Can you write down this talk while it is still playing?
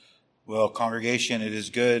Well, congregation, it is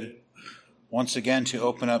good once again to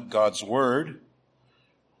open up God's Word.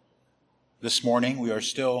 This morning, we are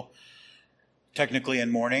still technically in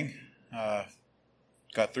morning.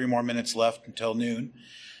 Got 3 more minutes left until noon.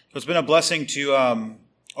 So it's been a blessing to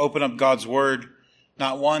open up God's Word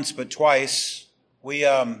not once, but twice. We,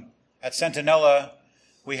 at Centinela,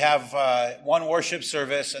 we have one worship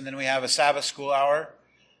service, and then we have a Sabbath school hour,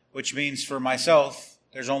 which means for myself,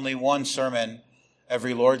 there's only one sermon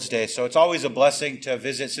every Lord's Day. So it's always a blessing to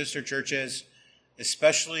visit sister churches,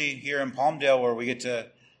 especially here in Palmdale, where we get to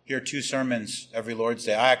hear 2 sermons every Lord's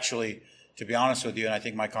Day. I actually, to be honest with you, and I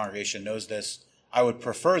think my congregation knows this, I would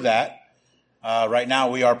prefer that. Right now,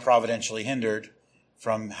 we are providentially hindered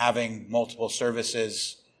from having multiple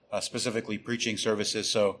services, specifically preaching services.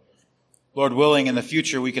 So, Lord willing, in the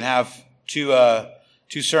future, we can have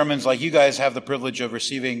two sermons like you guys have the privilege of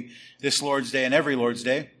receiving this Lord's Day and every Lord's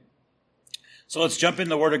Day. So let's jump in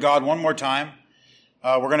the Word of God one more time.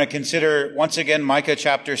 We're going to consider, once again, Micah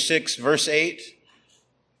chapter 6, verse 8.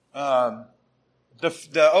 The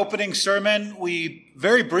opening sermon, we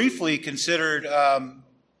very briefly considered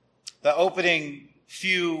the opening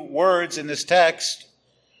few words in this text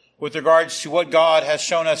with regards to what God has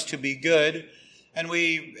shown us to be good. And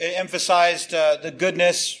we emphasized the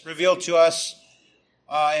goodness revealed to us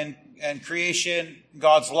in creation,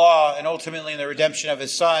 God's law, and ultimately in the redemption of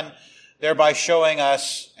His Son, thereby showing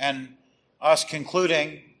us and us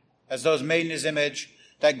concluding, as those made in His image,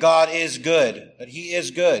 that God is good, that He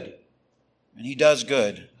is good, and He does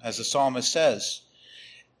good, as the psalmist says.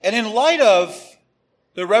 And in light of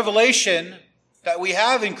the revelation that we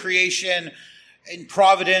have in creation, in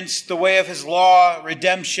providence, the way of His law,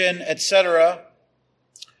 redemption, etc.,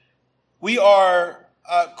 we are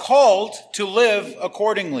called to live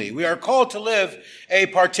accordingly. We are called to live a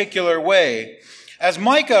particular way. As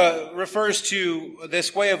Micah refers to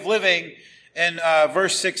this way of living in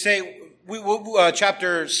verse 6-8,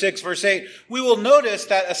 chapter 6, verse 8, we will notice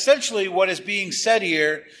that essentially what is being said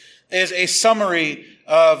here is a summary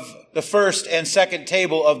of the first and second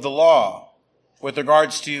table of the law with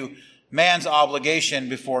regards to man's obligation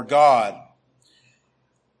before God.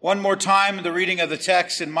 One more time, the reading of the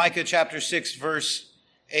text in Micah chapter 6, verse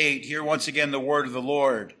 8. Here once again the word of the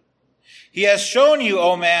Lord. He has shown you,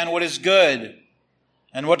 O man, what is good.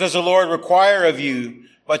 And what does the Lord require of you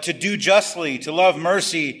but to do justly, to love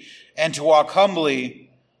mercy, and to walk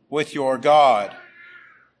humbly with your God?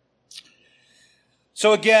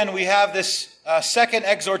 So again, we have this second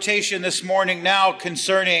exhortation this morning now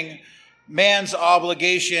concerning man's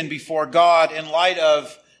obligation before God in light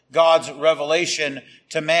of God's revelation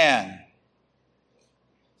to man.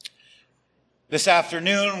 This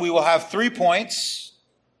afternoon, we will have 3 points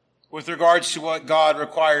with regards to what God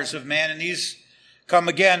requires of man, and these come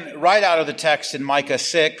again right out of the text in Micah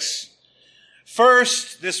 6.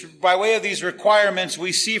 First, by way of these requirements,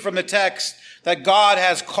 we see from the text that God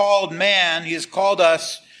has called man, He has called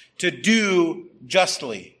us to do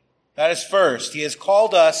justly. That is first. He has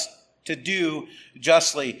called us to do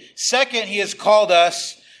justly. Second, He has called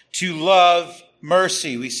us to love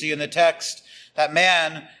mercy. We see in the text that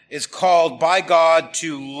man is called by God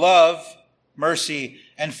to love mercy.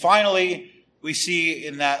 And finally, we see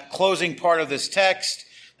in that closing part of this text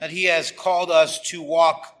that He has called us to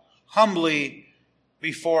walk humbly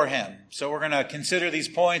before Him. So we're going to consider these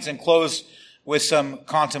points and close with some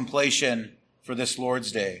contemplation for this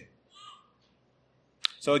Lord's Day.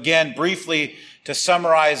 So again, briefly, to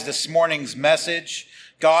summarize this morning's message,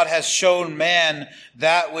 God has shown man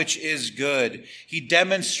that which is good. He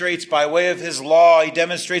demonstrates by way of His law. He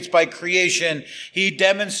demonstrates by creation. He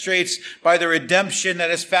demonstrates by the redemption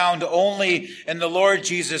that is found only in the Lord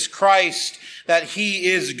Jesus Christ that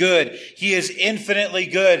He is good. He is infinitely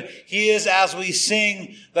good. He is, as we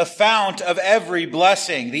sing, the fount of every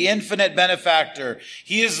blessing, the infinite benefactor.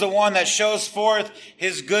 He is the one that shows forth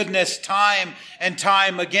His goodness time and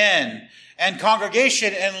time again. And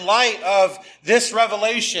congregation, in light of this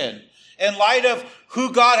revelation, in light of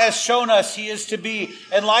who God has shown us He is to be,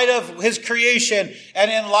 in light of His creation, and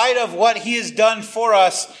in light of what He has done for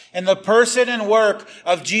us in the person and work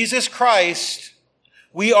of Jesus Christ,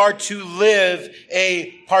 we are to live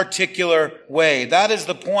a particular way. That is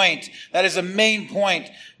the point. That is the main point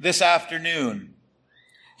this afternoon.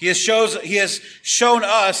 He has shown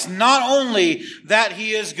us not only that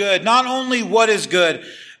He is good, not only what is good,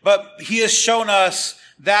 but He has shown us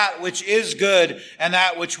that which is good and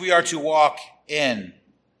that which we are to walk in.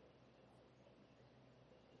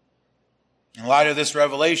 In light of this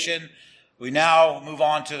revelation, we now move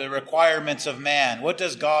on to the requirements of man. What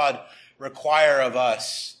does God require of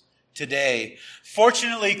us today?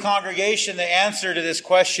 Fortunately, congregation, the answer to this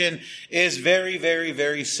question is very, very,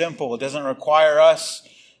 very simple. It doesn't require us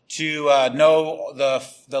to know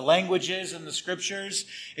the languages in the scriptures.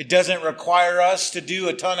 It doesn't require us to do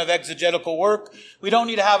a ton of exegetical work. We don't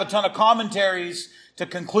need to have a ton of commentaries to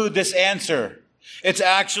conclude this answer. It's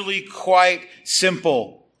actually quite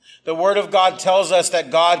simple. The Word of God tells us that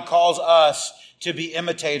God calls us to be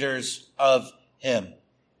imitators of Him.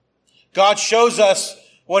 God shows us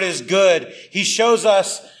what is good. He shows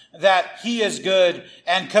us that He is good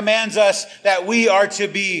and commands us that we are to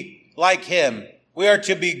be like Him. We are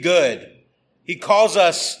to be good. He calls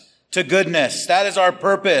us to goodness. That is our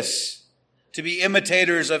purpose, to be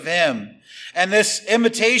imitators of Him. And this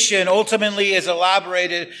imitation ultimately is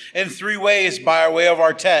elaborated in three ways by way of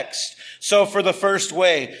our text. So for the first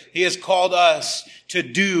way, He has called us to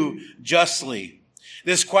do justly.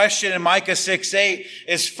 This question in Micah 6:8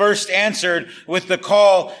 is first answered with the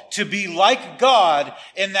call to be like God,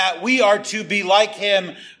 in that we are to be like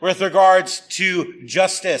Him with regards to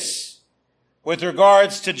justice. With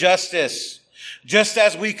regards to justice. Just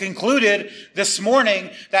as we concluded this morning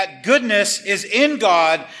that goodness is in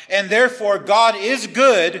God and therefore God is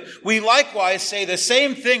good, we likewise say the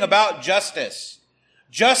same thing about justice.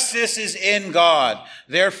 Justice is in God.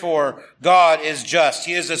 Therefore, God is just.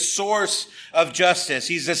 He is a source of justice.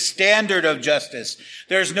 He's a standard of justice.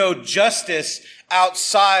 There's no justice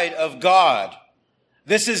outside of God.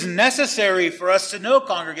 This is necessary for us to know,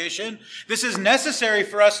 congregation. This is necessary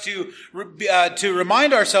for us to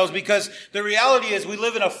remind ourselves, because the reality is we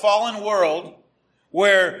live in a fallen world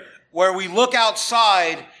where we look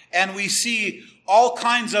outside and we see all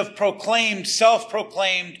kinds of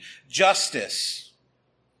self-proclaimed justice,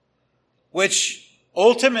 which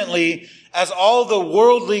ultimately, as all the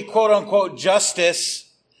worldly quote-unquote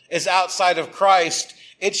justice is outside of Christ,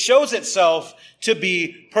 it shows itself to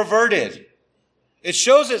be perverted. It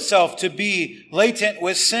shows itself to be latent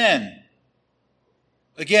with sin.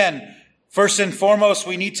 Again, first and foremost,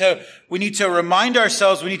 we need to remind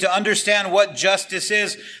ourselves, we need to understand what justice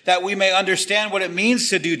is, that we may understand what it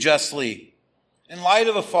means to do justly. In light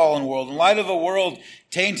of a fallen world, in light of a world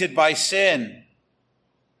tainted by sin.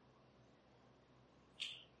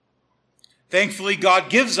 Thankfully,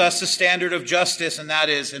 God gives us a standard of justice, and that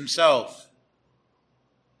is Himself.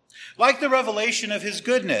 Like the revelation of His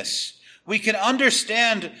goodness, we can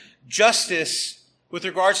understand justice with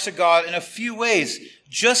regards to God in a few ways,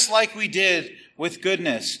 just like we did with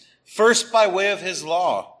goodness. First, by way of His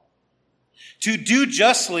law. To do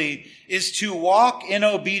justly is to walk in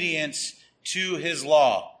obedience to His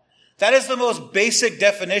law. That is the most basic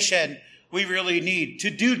definition we really need.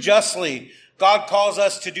 To do justly, God calls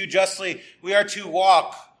us to do justly. We are to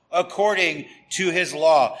walk according to His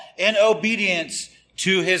law, in obedience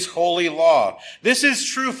to His holy law. This is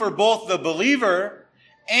true for both the believer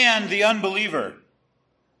and the unbeliever.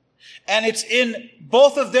 And it's in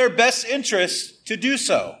both of their best interests to do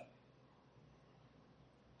so.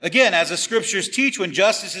 Again, as the scriptures teach, when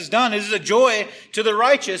justice is done, it is a joy to the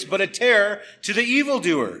righteous, but a terror to the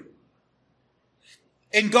evildoer.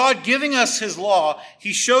 In God giving us His law,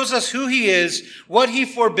 He shows us who He is, what He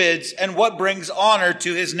forbids, and what brings honor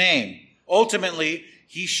to His name. Ultimately,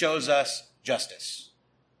 He shows us justice.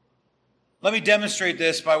 Let me demonstrate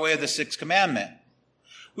this by way of the sixth commandment.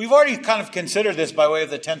 We've already kind of considered this by way of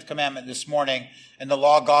the 10th commandment this morning in the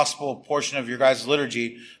law gospel portion of your guys'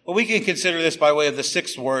 liturgy, but we can consider this by way of the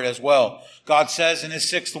sixth word as well. God says in His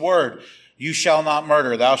sixth word, "You shall not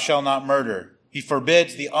murder, thou shalt not murder." He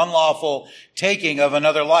forbids the unlawful taking of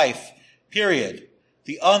another life, period.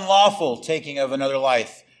 The unlawful taking of another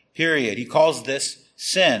life, period. He calls this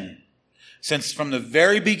sin. Since from the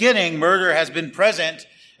very beginning, murder has been present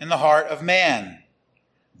in the heart of man.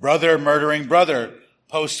 Brother murdering brother,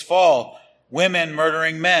 post-fall, women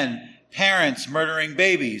murdering men, parents murdering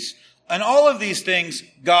babies. And all of these things,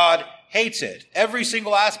 God hates it. Every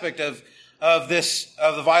single aspect of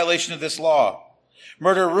the violation of this law.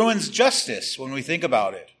 Murder ruins justice when we think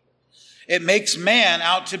about it. It makes man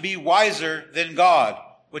out to be wiser than God,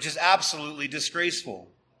 which is absolutely disgraceful.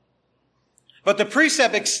 But the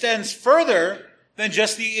precept extends further than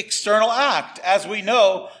just the external act, as we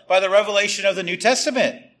know by the revelation of the New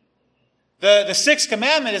Testament. The sixth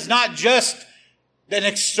commandment is not just an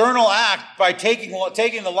external act by taking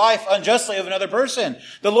the life unjustly of another person.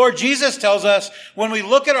 The Lord Jesus tells us when we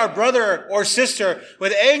look at our brother or sister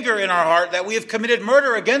with anger in our heart that we have committed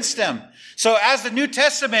murder against them. So as the New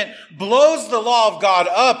Testament blows the law of God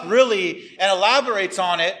up really and elaborates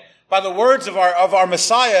on it by the words of our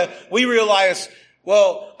Messiah, we realize,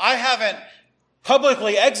 well, I haven't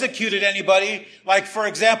publicly executed anybody, like, for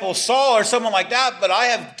example, Saul or someone like that, but I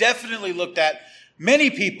have definitely looked at many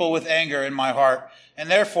people with anger in my heart, and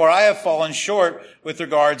therefore I have fallen short with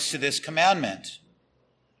regards to this commandment.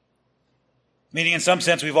 Meaning, in some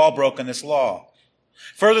sense, we've all broken this law.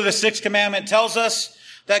 Further, the sixth commandment tells us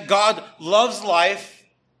that God loves life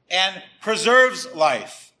and preserves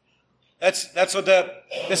life. That's what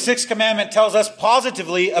the sixth commandment tells us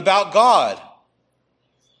positively about God.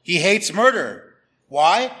 He hates murder.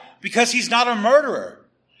 Why? Because he's not a murderer.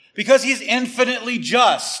 Because he's infinitely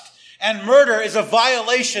just. And murder is a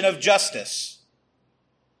violation of justice.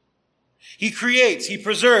 He creates, he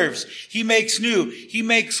preserves, he makes new, he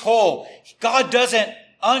makes whole. God doesn't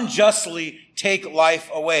unjustly take life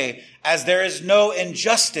away, as there is no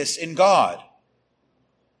injustice in God.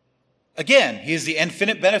 Again, he is the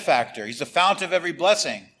infinite benefactor. He's the fount of every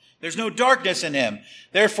blessing. There's no darkness in him.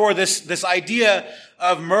 Therefore, this idea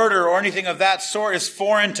of murder or anything of that sort is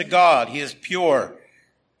foreign to God. He is pure.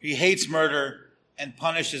 He hates murder and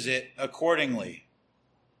punishes it accordingly.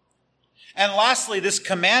 And lastly, this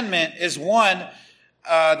commandment is one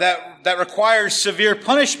that requires severe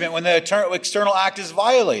punishment when the external act is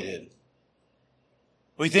violated.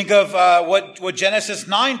 We think of what Genesis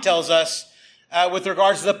 9 tells us with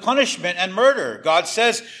regards to the punishment and murder. God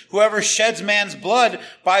says, whoever sheds man's blood,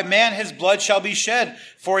 by man his blood shall be shed.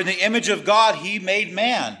 For in the image of God he made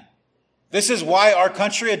man. This is why our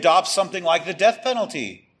country adopts something like the death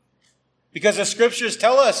penalty. Because the scriptures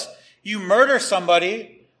tell us, you murder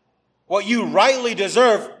somebody, what you rightly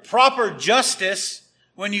deserve, proper justice,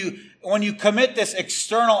 when you commit this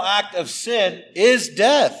external act of sin, is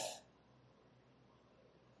death.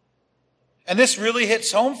 And this really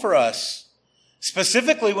hits home for us,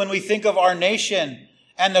 specifically when we think of our nation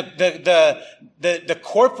and the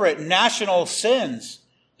corporate national sins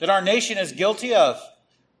that our nation is guilty of.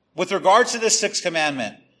 With regards to this sixth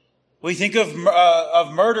commandment, we think of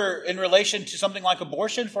murder in relation to something like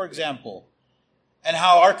abortion, for example, and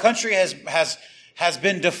how our country has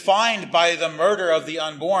been defined by the murder of the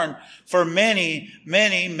unborn for many,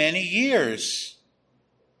 many, many years.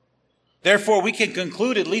 Therefore, we can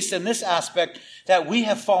conclude, at least in this aspect, that we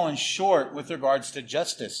have fallen short with regards to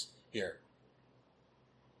justice here.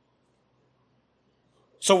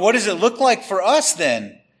 So what does it look like for us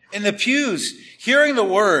then, in the pews, hearing the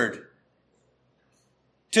word,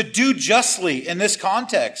 to do justly in this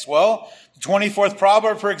context? Well, the 24th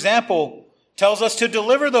proverb, for example, tells us to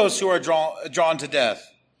deliver those who are drawn to death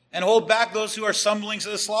and hold back those who are stumbling to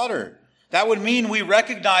the slaughter. That would mean we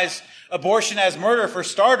recognize abortion as murder, for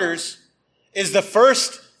starters, is the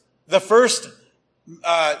first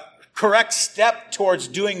correct step towards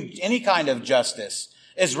doing any kind of justice,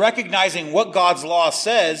 is recognizing what God's law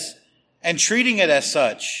says and treating it as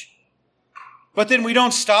such. But then we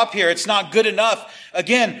don't stop here. It's not good enough.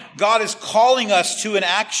 Again, God is calling us to an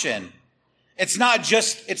action. It's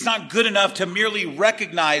not good enough to merely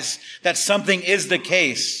recognize that something is the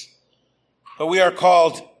case, but we are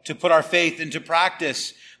called to put our faith into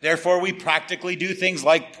practice. Therefore, we practically do things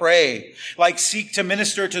like pray, like seek to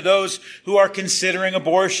minister to those who are considering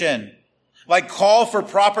abortion, like call for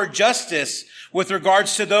proper justice with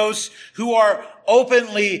regards to those who are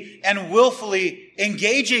openly and willfully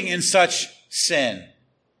engaging in such sin.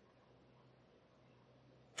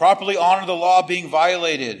 Properly honor the law being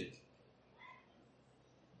violated.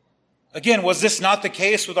 Again, was this not the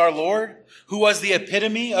case with our Lord, who was the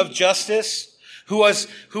epitome of justice? Who was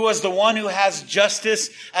the one who has justice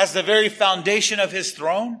as the very foundation of his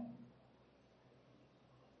throne?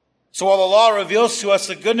 So while the law reveals to us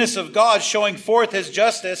the goodness of God showing forth his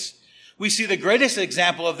justice, we see the greatest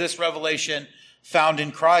example of this revelation found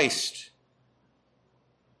in Christ.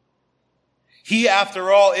 He,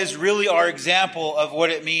 after all, is really our example of what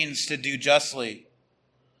it means to do justly.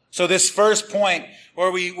 So this first point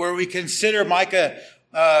where we consider Micah,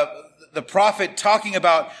 the prophet, talking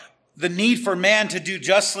about the need for man to do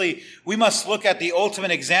justly, we must look at the ultimate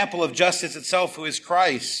example of justice itself, who is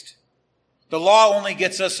Christ. The law only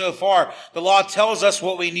gets us so far. The law tells us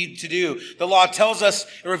what we need to do. The law tells us,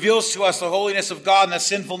 it reveals to us the holiness of God and the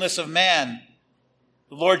sinfulness of man.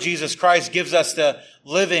 The Lord Jesus Christ gives us the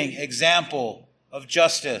living example of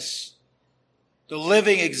justice. The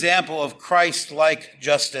living example of Christ-like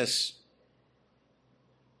justice.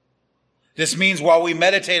 This means while we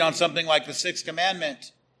meditate on something like the sixth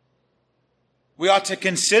commandment, we ought to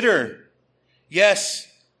consider,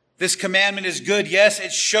 yes, this commandment is good. Yes,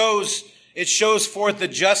 it shows forth the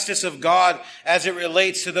justice of God as it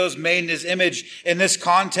relates to those made in his image in this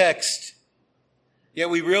context. Yet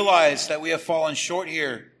we realize that we have fallen short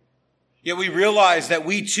here. Yet we realize that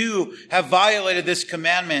we too have violated this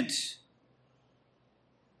commandment.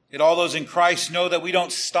 Yet all those in Christ know that we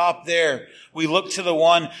don't stop there. We look to the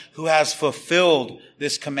one who has fulfilled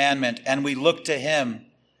this commandment, and we look to him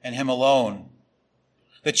and him alone.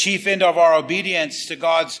 The chief end of our obedience to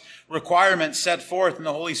God's requirements set forth in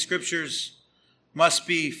the Holy Scriptures must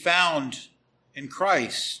be found in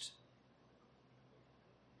Christ.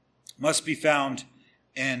 Must be found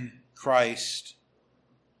in Christ.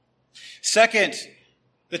 Second,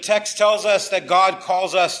 the text tells us that God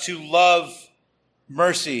calls us to love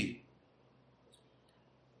mercy.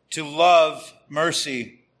 To love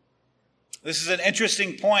mercy. This is an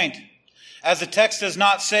interesting point, as the text does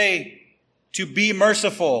not say to be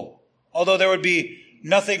merciful, although there would be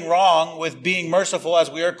nothing wrong with being merciful as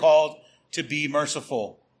we are called to be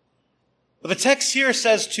merciful. But the text here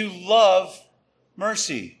says to love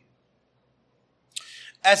mercy.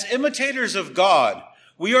 As imitators of God,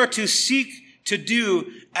 we are to seek to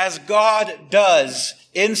do as God does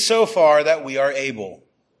insofar that we are able.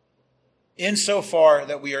 Insofar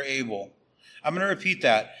that we are able. I'm going to repeat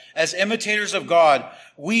that. As imitators of God,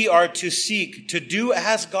 we are to seek to do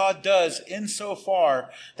as God does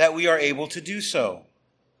insofar that we are able to do so.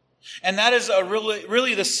 And that is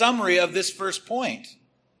really the summary of this first point.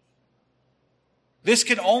 This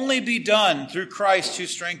can only be done through Christ who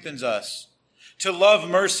strengthens us. To love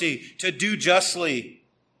mercy, to do justly.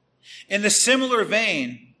 In the similar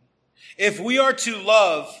vein, if we are to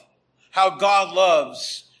love how God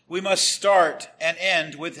loves, we must start and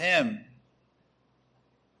end with him.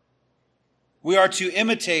 We are to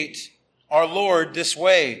imitate our Lord this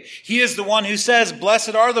way. He is the one who says,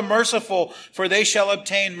 "Blessed are the merciful, for they shall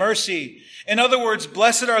obtain mercy." In other words,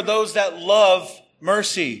 blessed are those that love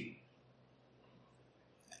mercy.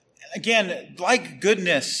 Again, like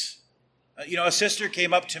goodness. A sister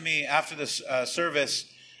came up to me after this service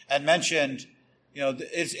and mentioned,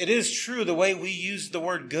 it is true the way we use the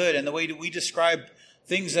word good and the way we describe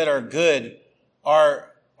things that are good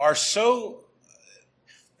are so,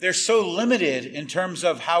 they're so limited in terms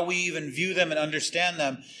of how we even view them and understand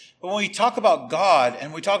them. But when we talk about God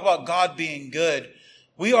and we talk about God being good,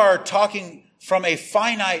 we are talking from a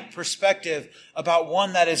finite perspective about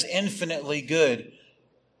one that is infinitely good.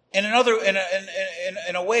 In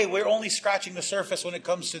a way, we're only scratching the surface when it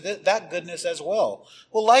comes to that goodness as well.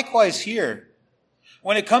 Well, likewise here,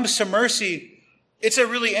 when it comes to mercy, it's a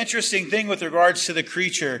really interesting thing with regards to the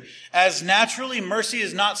creature, as naturally mercy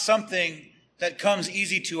is not something that comes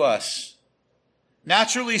easy to us.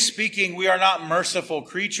 Naturally speaking, we are not merciful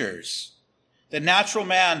creatures. The natural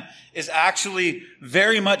man is actually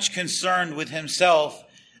very much concerned with himself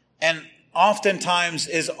and oftentimes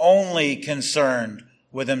is only concerned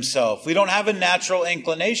with himself. We don't have a natural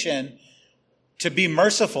inclination to be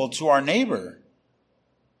merciful to our neighbor.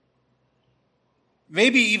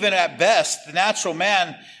 Maybe even at best, the natural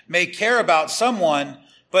man may care about someone,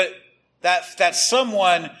 but that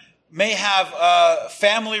someone may have a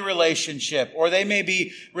family relationship, or they may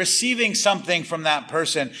be receiving something from that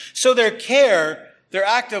person. So their care, their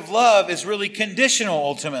act of love is really conditional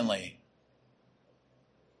ultimately.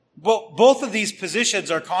 Both of these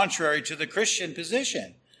positions are contrary to the Christian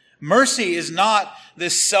position. Mercy is not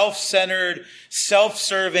this self-centered,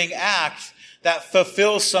 self-serving act that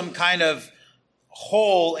fulfills some kind of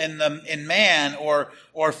hole in man or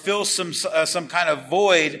fills some kind of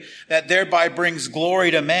void that thereby brings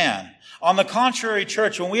glory to man. On the contrary,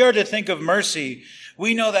 church, when we are to think of mercy,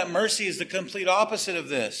 we know that mercy is the complete opposite of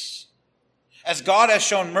this. As God has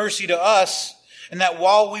shown mercy to us, and that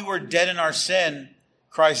while we were dead in our sin,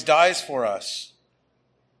 Christ dies for us.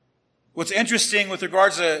 What's interesting with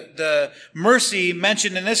regards to the mercy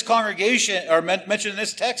mentioned in this congregation, or mentioned in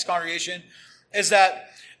this text congregation, is that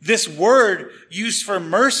this word used for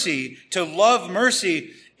mercy, to love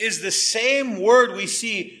mercy, is the same word we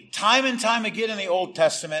see time and time again in the Old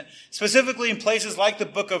Testament, specifically in places like the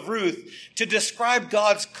book of Ruth, to describe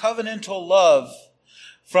God's covenantal love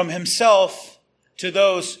from himself to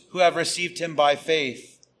those who have received him by faith.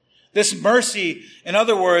 This mercy, in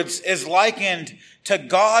other words, is likened to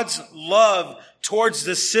God's love towards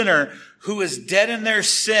the sinner who is dead in their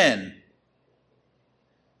sin,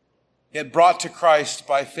 yet brought to Christ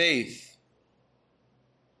by faith.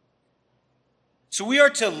 So we are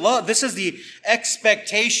to love. This is the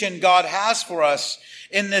expectation God has for us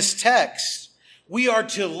in this text. We are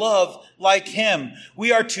to love like him.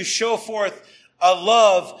 We are to show forth a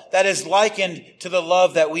love that is likened to the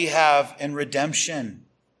love that we have in redemption.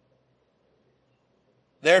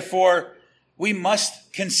 Therefore, we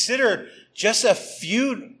must consider just a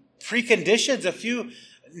few preconditions, a few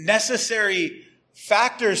necessary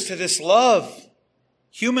factors to this love,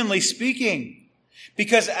 humanly speaking.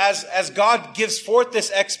 Because as God gives forth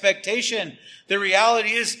this expectation, the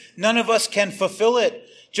reality is none of us can fulfill it.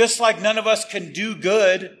 Just like none of us can do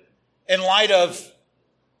good in light of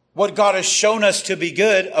what God has shown us to be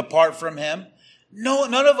good apart from him. No,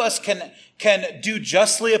 none of us can do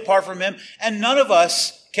justly apart from him, and none of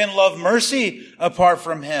us can love mercy apart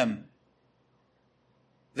from him.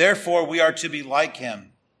 Therefore, we are to be like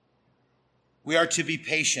him. We are to be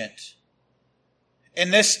patient.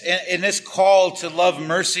 In this call to love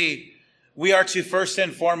mercy, we are to first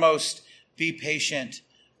and foremost be patient.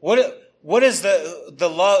 What is the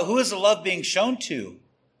love? Who is the love being shown to?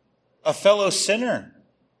 A fellow sinner.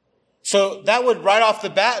 So that would right off the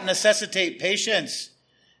bat necessitate patience,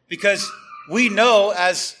 because we know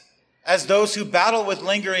as those who battle with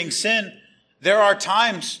lingering sin, there are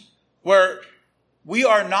times where we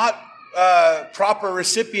are not proper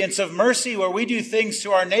recipients of mercy, where we do things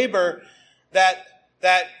to our neighbor that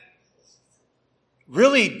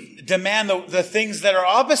really demand the things that are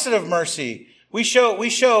opposite of mercy. We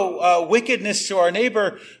show wickedness to our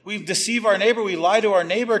neighbor. We deceive our neighbor. We lie to our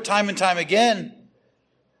neighbor time and time again.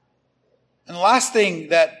 And the last thing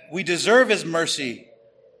that we deserve is mercy.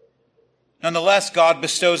 Nonetheless, God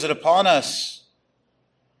bestows it upon us.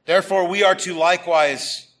 Therefore, we are to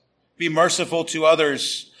likewise be merciful to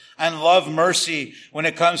others and love mercy when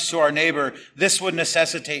it comes to our neighbor. This would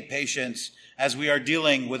necessitate patience as we are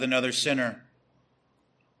dealing with another sinner.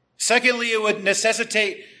 Secondly, it would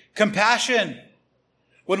necessitate compassion.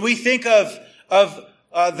 When we think of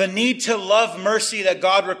the need to love mercy that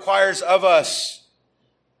God requires of us,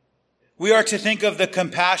 we are to think of the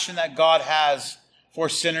compassion that God has for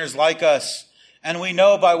sinners like us. And we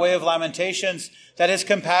know by way of Lamentations that his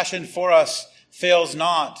compassion for us fails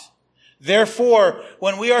not. Therefore,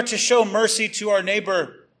 when we are to show mercy to our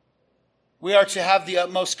neighbor, we are to have the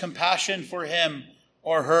utmost compassion for him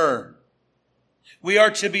or her. We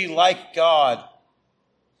are to be like God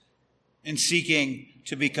in seeking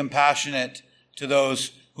to be compassionate to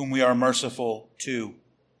those whom we are merciful to.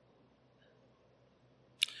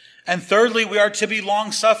 And thirdly, we are to be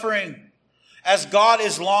long-suffering, as God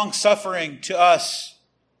is long-suffering to us,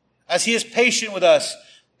 as he is patient with us,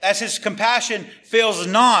 as his compassion fails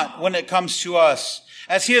not when it comes to us,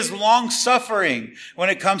 as he is long-suffering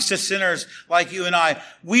when it comes to sinners like you and I.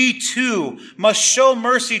 We too must show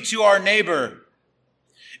mercy to our neighbor.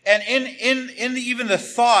 And in even the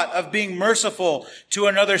thought of being merciful to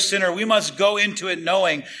another sinner, we must go into it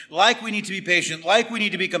knowing, like we need to be patient, like we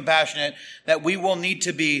need to be compassionate, that we will need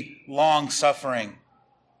to be long-suffering.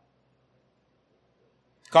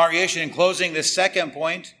 Congregation, in closing this second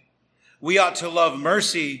point, we ought to love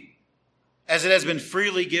mercy as it has been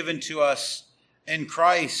freely given to us in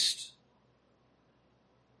Christ.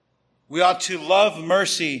 We ought to love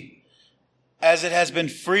mercy as it has been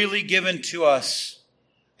freely given to us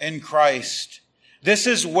in Christ. This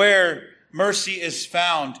is where mercy is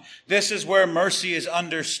found. This is where mercy is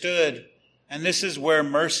understood. And this is where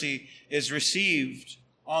mercy is received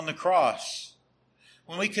on the cross.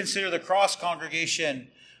 When we consider the cross, congregation,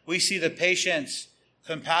 we see the patience,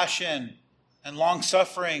 compassion, and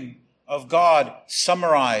long-suffering of God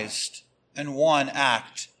summarized in one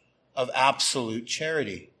act of absolute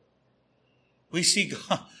charity. We see,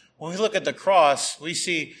 when we look at the cross, we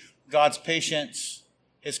see God's patience,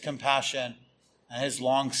 his compassion, and his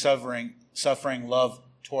long-suffering love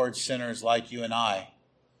towards sinners like you and I.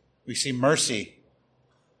 We see mercy.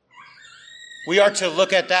 We are to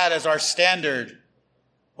look at that as our standard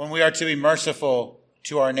when we are to be merciful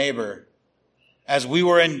to our neighbor. As we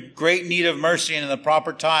were in great need of mercy, and in the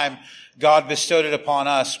proper time, God bestowed it upon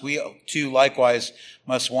us. We too likewise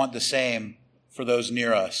must want the same for those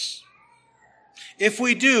near us. If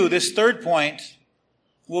we do, this third point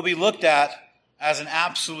will be looked at as an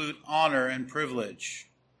absolute honor and privilege.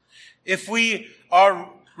 If we are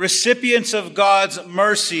recipients of God's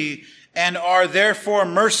mercy and are therefore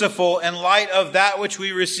merciful in light of that which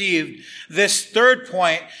we received, this third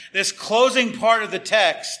point, this closing part of the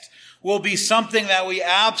text, will be something that we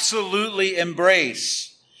absolutely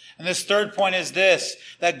embrace. And this third point is this,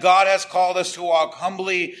 that God has called us to walk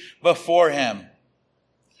humbly before him.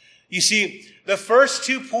 You see, the first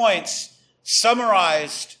 2 points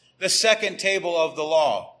summarized the second table of the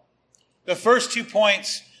law. The first 2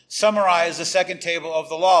 points summarize the second table of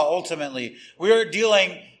the law ultimately. We are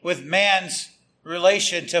dealing with man's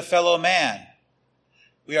relation to fellow man.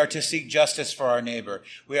 We are to seek justice for our neighbor.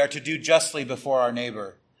 We are to do justly before our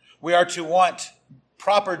neighbor. We are to want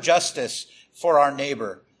proper justice for our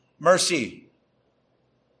neighbor. Mercy.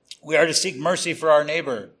 We are to seek mercy for our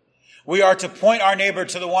neighbor. We are to point our neighbor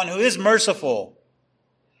to the one who is merciful.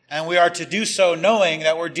 And we are to do so knowing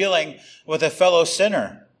that we're dealing with a fellow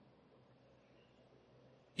sinner.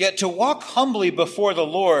 Yet to walk humbly before the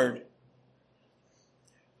Lord,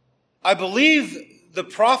 I believe the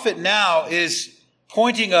prophet now is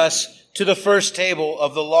pointing us to the first table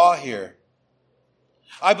of the law here.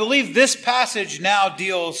 I believe this passage now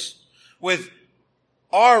deals with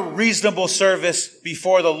our reasonable service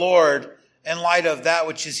before the Lord in light of that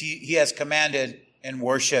which he has commanded in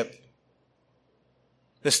worship.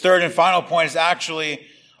 This third and final point is actually,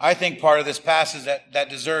 I think, part of this passage that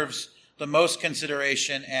deserves the most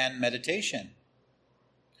consideration and meditation.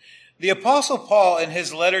 The Apostle Paul, in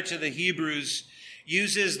his letter to the Hebrews,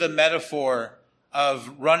 uses the metaphor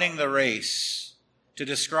of running the race to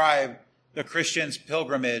describe the Christian's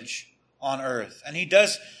pilgrimage on earth. And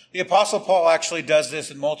the Apostle Paul actually does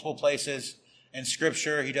this in multiple places in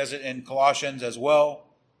Scripture. He does it in Colossians as well.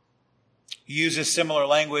 He uses similar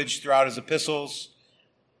language throughout his epistles.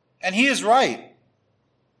 And he is right.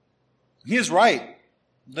 He is right.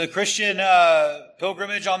 The Christian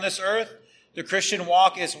pilgrimage on this earth, the Christian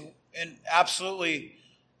walk is in absolutely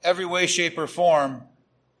every way, shape, or form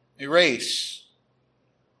a race.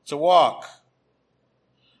 It's a walk.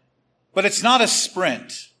 But it's not a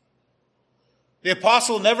sprint. The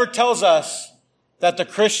apostle never tells us that the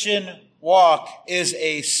Christian walk is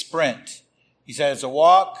a sprint. He says it's a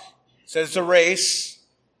walk. He says it's a race.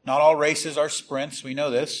 Not all races are sprints. We know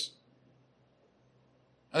this.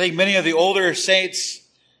 I think many of the older saints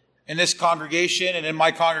in this congregation and in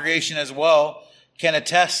my congregation as well can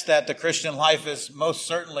attest that the Christian life is most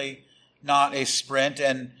certainly not a sprint.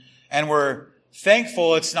 And we're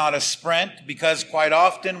thankful it's not a sprint because quite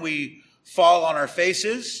often we fall on our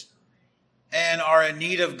faces and are in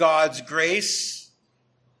need of God's grace,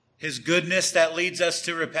 His goodness that leads us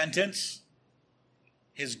to repentance.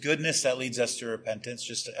 His goodness that leads us to repentance,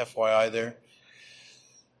 just a FYI there.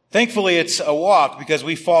 Thankfully, it's a walk because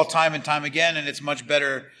we fall time and time again, and it's much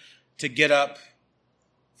better to get up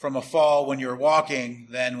from a fall when you're walking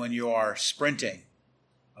than when you are sprinting.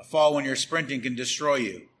 A fall when you're sprinting can destroy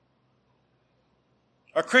you.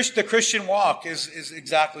 The Christian walk is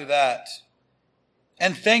exactly that.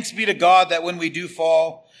 And thanks be to God that when we do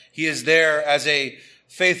fall, He is there as a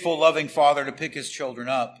faithful, loving Father to pick His children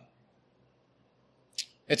up.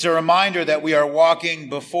 It's a reminder that we are walking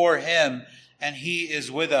before Him and He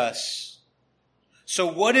is with us. So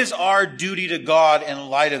what is our duty to God in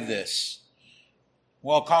light of this?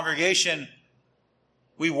 Well, congregation,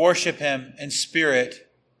 we worship Him in spirit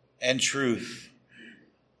and truth.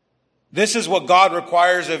 This is what God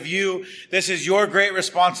requires of you. This is your great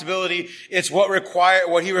responsibility. It's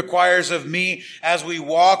what He requires of me. As we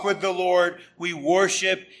walk with the Lord, we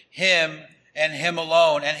worship Him and Him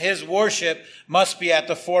alone. And His worship must be at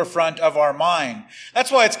the forefront of our mind.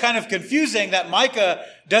 That's why it's kind of confusing that Micah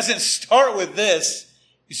doesn't start with this.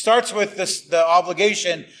 He starts with the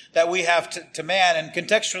obligation that we have to man, and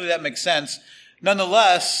contextually that makes sense.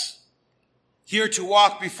 Nonetheless, here to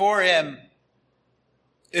walk before Him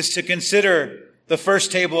is to consider the first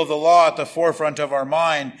table of the law at the forefront of our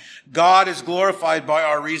mind. God is glorified by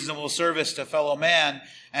our reasonable service to fellow man,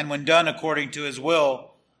 and when done according to His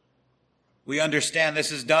will, we understand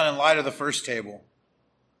this is done in light of the first table.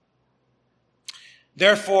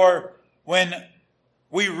 Therefore, when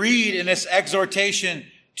we read in this exhortation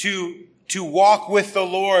to walk with the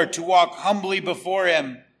Lord, to walk humbly before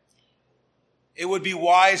Him, it would be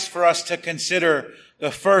wise for us to consider the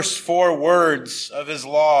first 4 words of His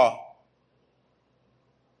law.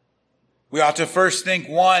 We ought to first think,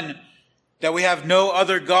 1, that we have no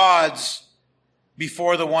other gods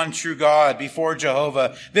before the one true God, before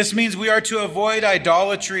Jehovah. This means we are to avoid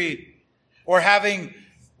idolatry or having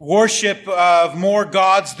worship of more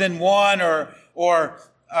gods than one, or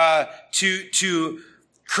to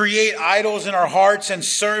create idols in our hearts and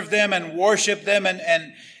serve them and worship them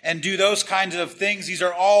and do those kinds of things. These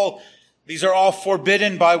are all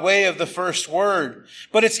forbidden by way of the first word.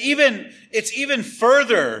 But it's even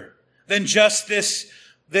further than just this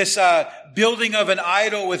building of an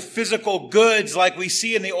idol with physical goods like we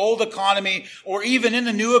see in the old economy or even in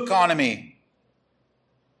the new economy.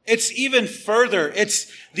 It's even further.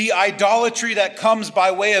 It's the idolatry that comes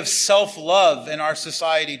by way of self-love in our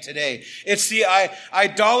society today. It's the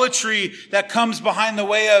idolatry that comes behind the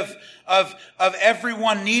way of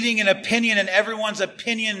everyone needing an opinion and everyone's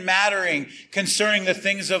opinion mattering concerning the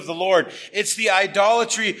things of the Lord. It's the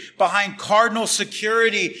idolatry behind cardinal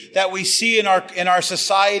security that we see in our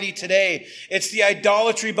society today. It's the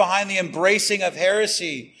idolatry behind the embracing of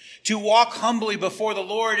heresy. To walk humbly before the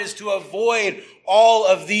Lord is to avoid all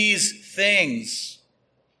of these things.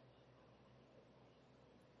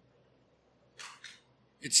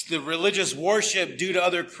 It's the religious worship due to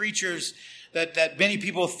other creatures that many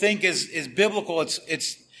people think is biblical.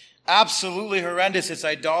 It's absolutely horrendous. It's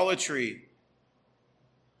idolatry.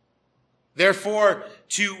 Therefore,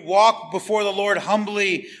 to walk before the Lord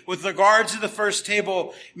humbly with regards to the first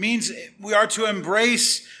table means we are to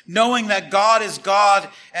embrace knowing that God is God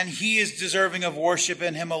and He is deserving of worship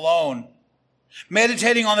in Him alone.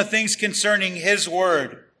 Meditating on the things concerning His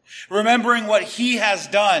word. Remembering what He has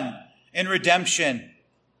done in redemption.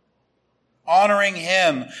 Honoring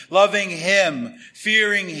Him, loving Him,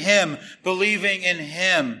 fearing Him, believing in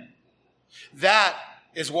Him. That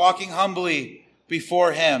is walking humbly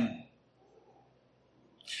before Him.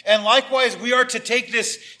 And likewise, we are to take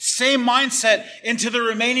this same mindset into the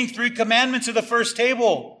remaining 3 commandments of the first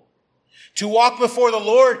table. To walk before the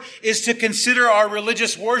Lord is to consider our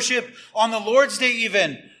religious worship on the Lord's Day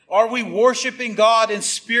even. Are we worshiping God in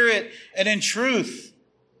spirit and in truth?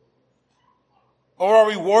 Or are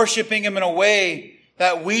we worshiping Him in a way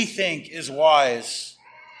that we think is wise?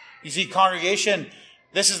 You see, congregation,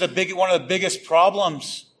 this is one of the biggest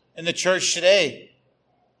problems in the church today.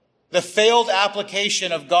 The failed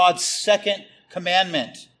application of God's second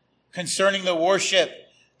commandment concerning the worship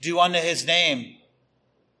due unto His name.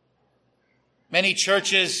 Many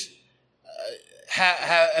churches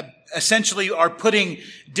essentially are putting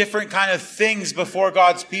different kind of things before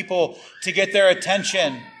God's people to get their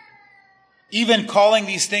attention. Even calling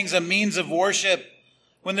these things a means of worship,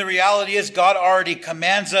 when the reality is God already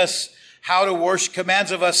commands us how to worship,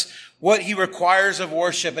 commands of us what He requires of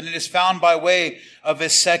worship, and it is found by way of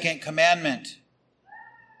His second commandment.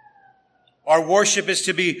 Our worship is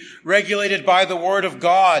to be regulated by the Word of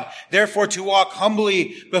God. Therefore, to walk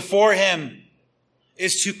humbly before Him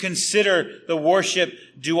is to consider the worship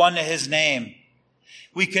due unto His name.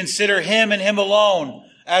 We consider Him and Him alone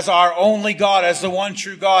as our only God, as the one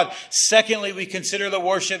true God. Secondly, we consider the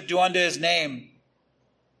worship due unto His name.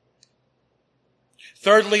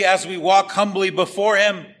 Thirdly, as we walk humbly before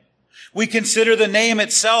Him, we consider the name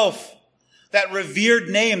itself, that revered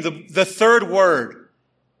name, the third word.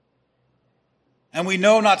 And we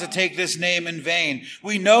know not to take this name in vain.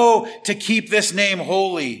 We know to keep this name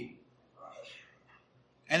holy.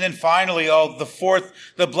 And then finally, the fourth,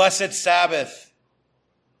 the blessed Sabbath.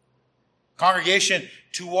 Congregation,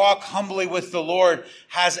 to walk humbly with the Lord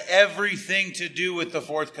has everything to do with the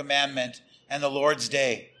fourth commandment and the Lord's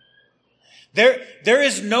day. There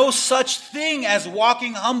is no such thing as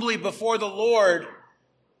walking humbly before the Lord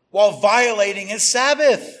while violating His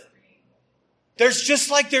Sabbath.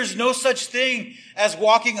 There's no such thing as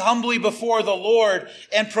walking humbly before the Lord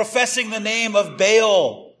and professing the name of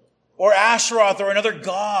Baal or Asheroth or another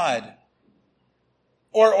god,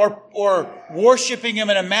 or worshiping Him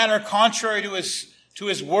in a manner contrary to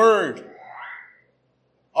His word.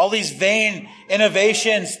 All these vain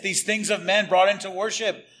innovations, these things of men brought into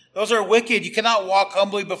worship, those are wicked. You cannot walk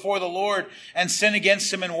humbly before the Lord and sin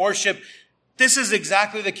against Him in worship. This is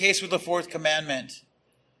exactly the case with the fourth commandment.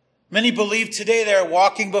 Many believe today they are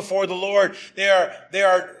walking before the Lord. They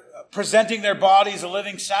are presenting their bodies a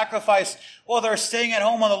living sacrifice while they're staying at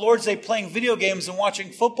home on the Lord's Day playing video games and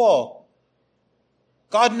watching football.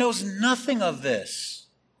 God knows nothing of this.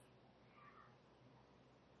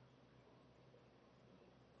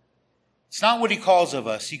 It's not what He calls of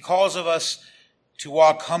us. He calls of us to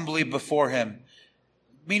walk humbly before Him,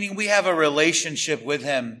 meaning we have a relationship with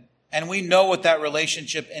Him, and we know what that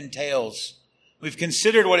relationship entails. We've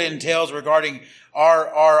considered what it entails regarding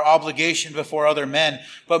our obligation before other men,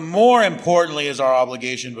 but more importantly is our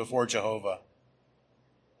obligation before Jehovah.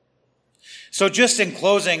 So just in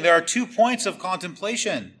closing, there are 2 points of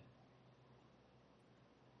contemplation.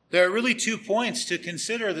 There are really 2 points to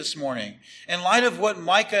consider this morning in light of what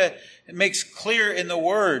Micah makes clear in the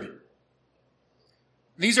Word.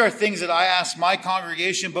 These are things that I ask my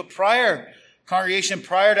congregation, but prior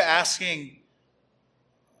to asking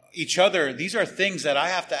each other, these are things that I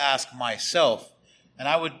have to ask myself. And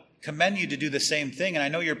I would commend you to do the same thing, and I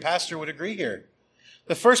know your pastor would agree here.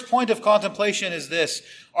 The first point of contemplation is this: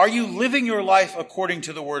 are you living your life according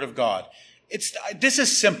to the Word of God? This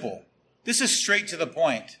is simple. This is straight to the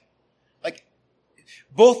point. Like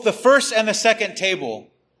both the first and the second table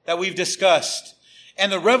that we've discussed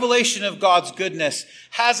and the revelation of God's goodness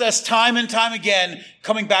has us time and time again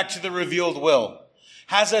coming back to the revealed will.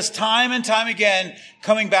 Has us time and time again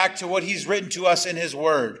coming back to what He's written to us in His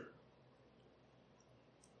Word.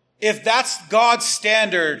 If that's God's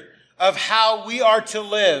standard of how we are to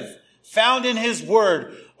live, found in His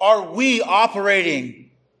Word, are we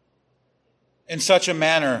operating in such a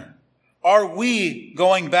manner? Are we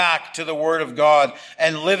going back to the Word of God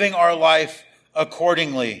and living our life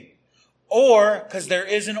accordingly? Or, because there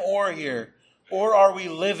is an or here, or are we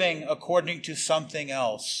living according to something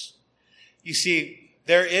else? You see,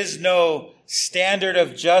 there is no standard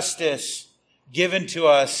of justice given to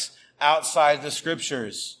us outside the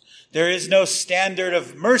Scriptures. There is no standard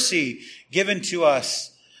of mercy given to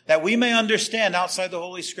us that we may understand outside the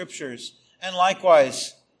Holy Scriptures. And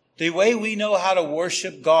likewise, the way we know how to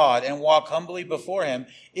worship God and walk humbly before Him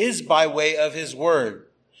is by way of His Word.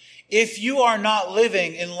 If you are not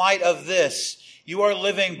living in light of this, you are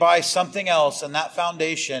living by something else, and that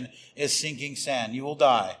foundation is sinking sand. You will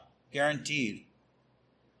die, guaranteed.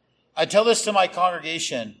 I tell this to my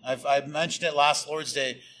congregation. I mentioned it last Lord's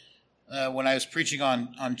Day when I was preaching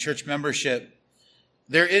on church membership.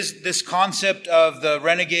 There is this concept of the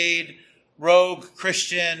renegade, rogue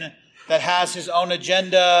Christian that has his own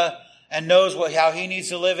agenda and knows how he needs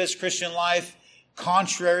to live his Christian life,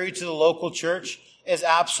 contrary to the local church, is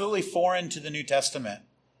absolutely foreign to the New Testament.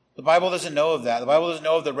 The Bible doesn't know of that. The Bible doesn't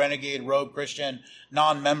know of the renegade, rogue Christian,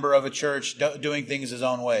 non-member of a church doing things his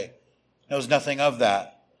own way. It knows nothing of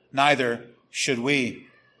that. Neither should we.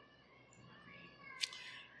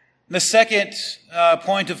 The second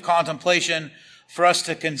point of contemplation for us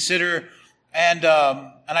to consider, and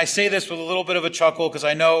I say this with a little bit of a chuckle because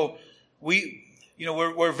I know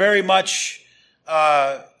we're very much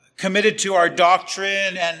committed to our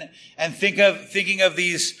doctrine and thinking of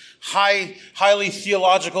these highly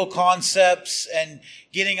theological concepts and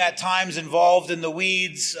getting at times involved in the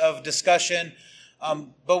weeds of discussion.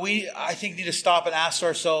 But I think, need to stop and ask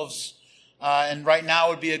ourselves, and right now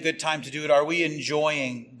would be a good time to do it, are we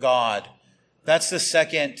enjoying God? That's the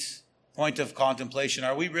second point of contemplation.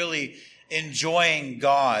 Are we really enjoying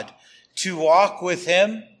God? To walk with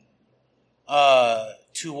Him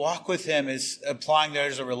is implying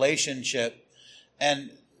there's a relationship.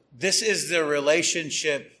 And this is the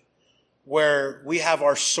relationship where we have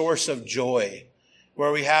our source of joy,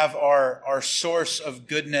 where we have our source of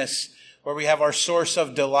goodness, where we have our source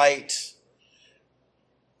of delight.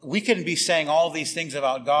 We can be saying all these things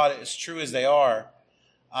about God as true as they are.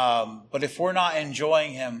 But if we're not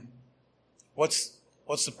enjoying Him, what's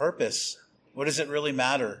the purpose? What does it really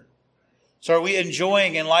matter? So are we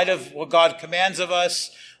enjoying, in light of what God commands of us,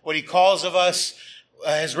 what He calls of us,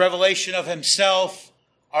 His revelation of Himself,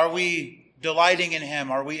 are we delighting in Him?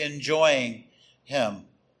 Are we enjoying Him?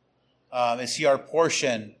 Is He our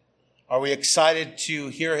portion? Are we excited to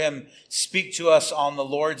hear Him speak to us on the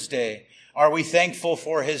Lord's Day? Are we thankful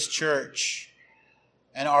for His church?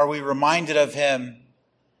 And are we reminded of Him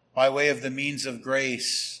by way of the means of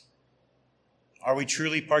grace? Are we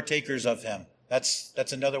truly partakers of Him?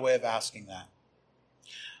 That's another way of asking that.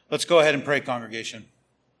 Let's go ahead and pray, congregation.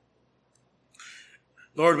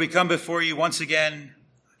 Lord, we come before You once again,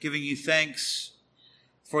 giving You thanks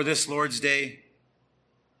for this Lord's Day.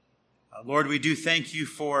 Lord, we do thank You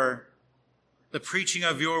for the preaching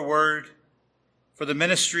of Your word, for the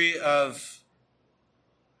ministry of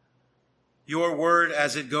Your word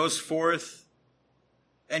as it goes forth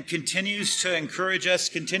and continues to encourage us,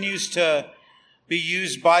 continues to be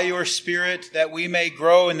used by Your Spirit, that we may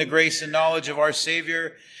grow in the grace and knowledge of our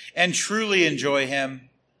Savior and truly enjoy Him,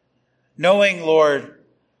 knowing, Lord,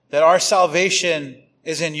 that our salvation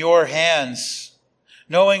is in Your hands,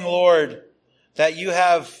 knowing, Lord, that You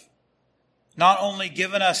have not only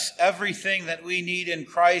given us everything that we need in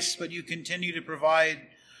Christ, but You continue to provide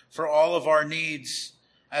for all of our needs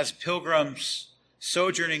as pilgrims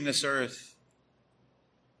sojourning this earth.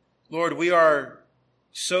 Lord, we are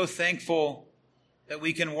so thankful that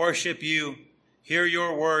we can worship You, hear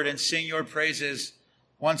Your word, and sing Your praises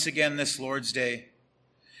once again this Lord's Day.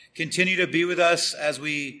 Continue to be with us as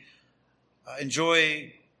we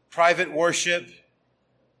enjoy private worship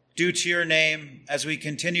due to Your name, as we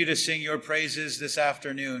continue to sing Your praises this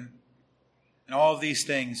afternoon. And all of these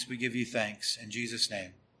things we give You thanks. In Jesus'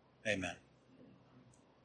 name, amen.